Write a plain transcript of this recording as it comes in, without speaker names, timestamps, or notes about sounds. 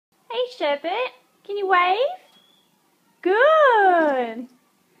Sherbert. Can you wave? Good.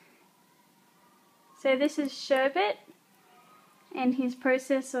 So this is Sherbert and his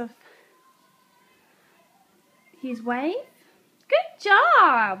process of his wave. Good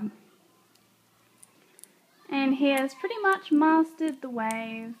job. And he has pretty much mastered the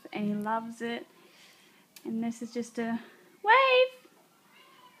wave and he loves it. And this is just a wave,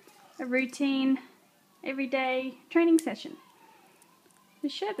 a routine, everyday training session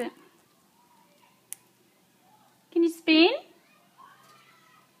with Sherbert. Can you spin?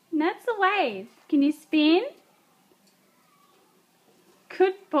 That's the wave. Can you spin?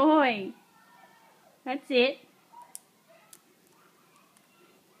 Good boy. That's it.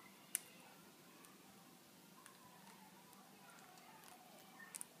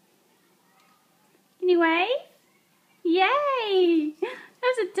 Can you wave? Yay! That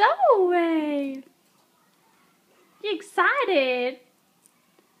was a double wave. You excited?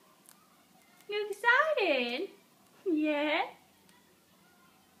 You excited? Yeah.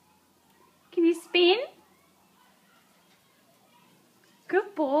 Can you spin?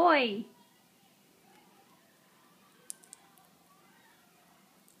 Good boy.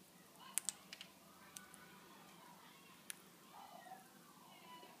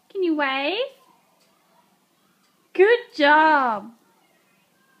 Can you wave? Good job.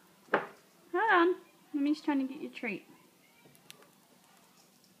 Hold on. Mommy's trying to get your treat.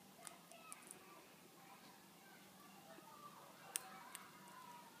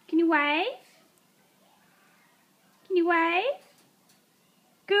 Can you wave? Can you wave?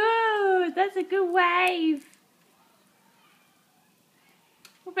 Good. That's a good wave.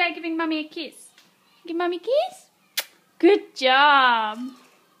 What about giving Mummy a kiss? Give Mummy a kiss? Good job.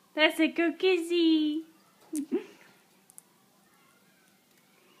 That's a good kissy. Can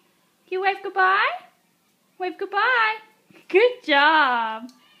you wave goodbye? Wave goodbye. Good job.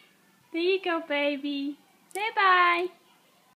 There you go, baby. Say bye.